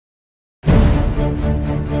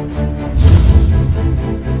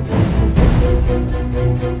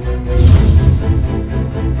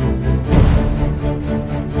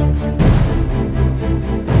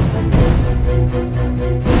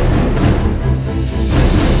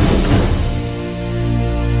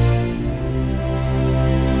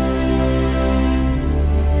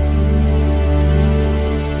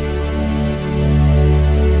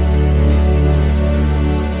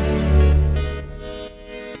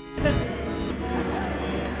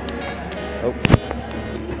Oh.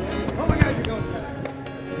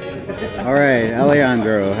 All right,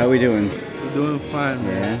 Alejandro, how we doing? We're doing fine,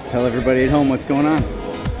 man. Yeah. Tell everybody at home what's going on.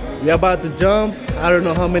 We're about to jump. I don't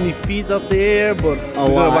know how many feet up the air, but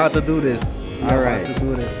we're about to do this. All right.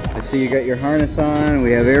 I see you got your harness on.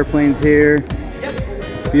 We have airplanes here.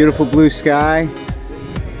 Beautiful blue sky.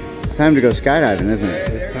 It's time to go skydiving, isn't it?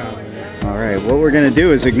 It's time, man. All right. What we're gonna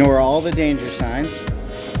do is ignore all the danger signs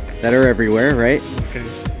that are everywhere, right? Okay.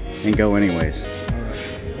 And go anyways. All right.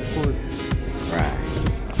 Of course. Right.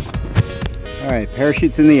 All right.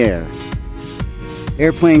 Parachutes in the air.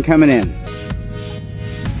 Airplane coming in.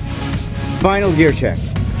 Final gear check.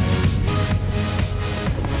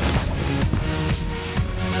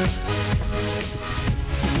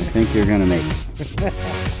 I think you're gonna make it.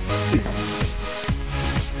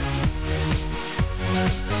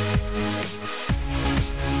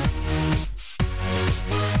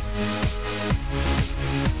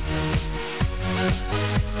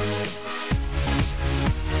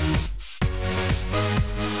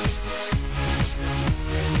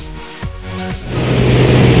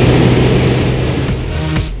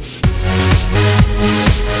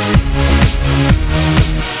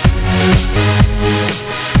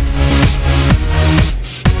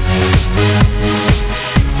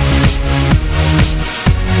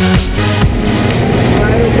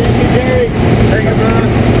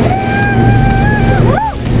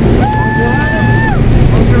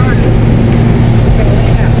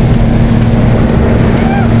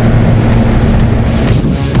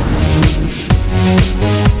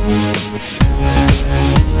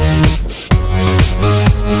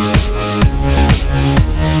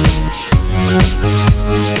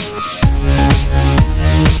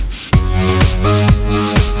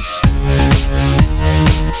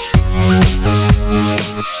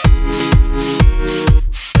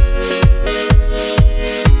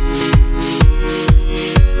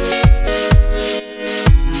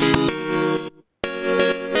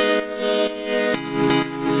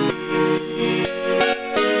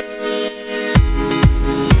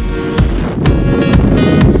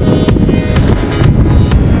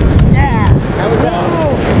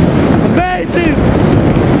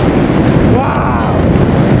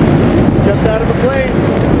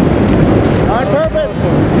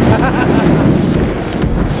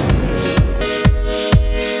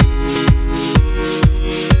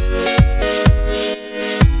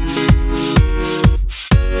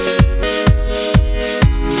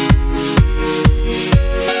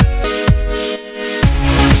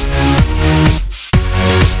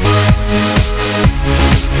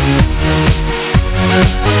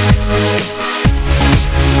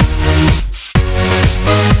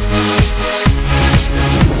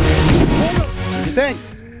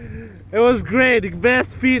 It was great, the best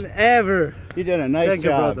feel ever. You did a nice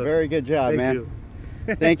job. Very good job, man.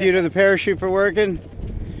 Thank you to the parachute for working,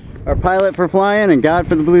 our pilot for flying, and God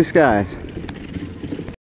for the blue skies.